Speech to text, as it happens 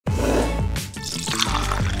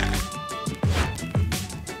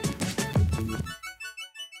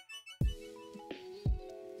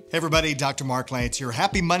Hey everybody, Dr. Mark Lance here.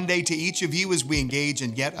 Happy Monday to each of you as we engage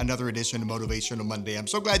in yet another edition of Motivational Monday. I'm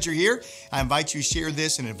so glad you're here. I invite you to share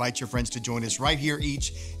this and invite your friends to join us right here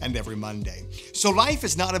each and every Monday. So life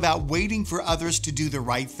is not about waiting for others to do the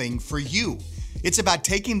right thing for you. It's about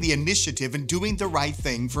taking the initiative and doing the right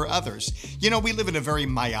thing for others. You know, we live in a very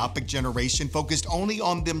myopic generation focused only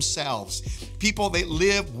on themselves. People that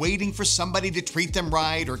live waiting for somebody to treat them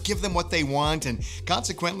right or give them what they want. And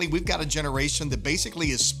consequently, we've got a generation that basically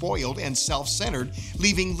is spoiled and self-centered,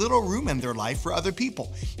 leaving little room in their life for other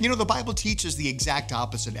people. You know, the Bible teaches the exact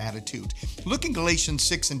opposite attitude. Look in Galatians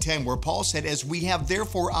 6 and 10, where Paul said, "As we have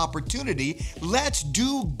therefore opportunity, let's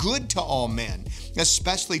do good to all men,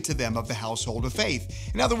 especially to them of the household of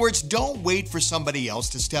faith." In other words, don't wait for somebody else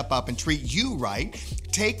to step up and treat you right.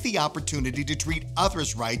 Take the opportunity to treat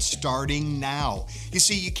others right starting now. You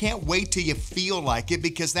see, you can't wait till you feel like it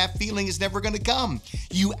because that feeling is never going to come.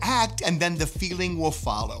 You act and then the feeling will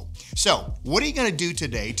follow. So, what are you going to do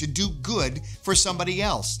today to do good for somebody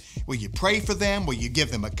else? Will you pray for them? Will you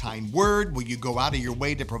give them a kind word? Will you go out of your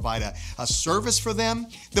way to provide a service for them?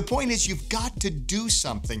 The point is, you've got to do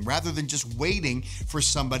something rather than just waiting for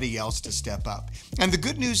somebody else to step up. And the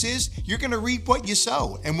good news is, you're going to reap what you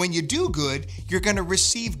sow. And when you do good, you're going to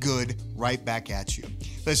receive good right back at you.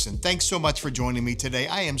 Listen, thanks so much for joining me today.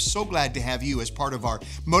 I am so glad to have you as part of our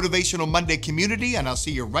Motivational Monday community, and I'll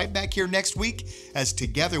see you right back here next week as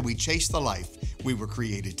together we chase the life we were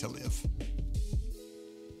created to live.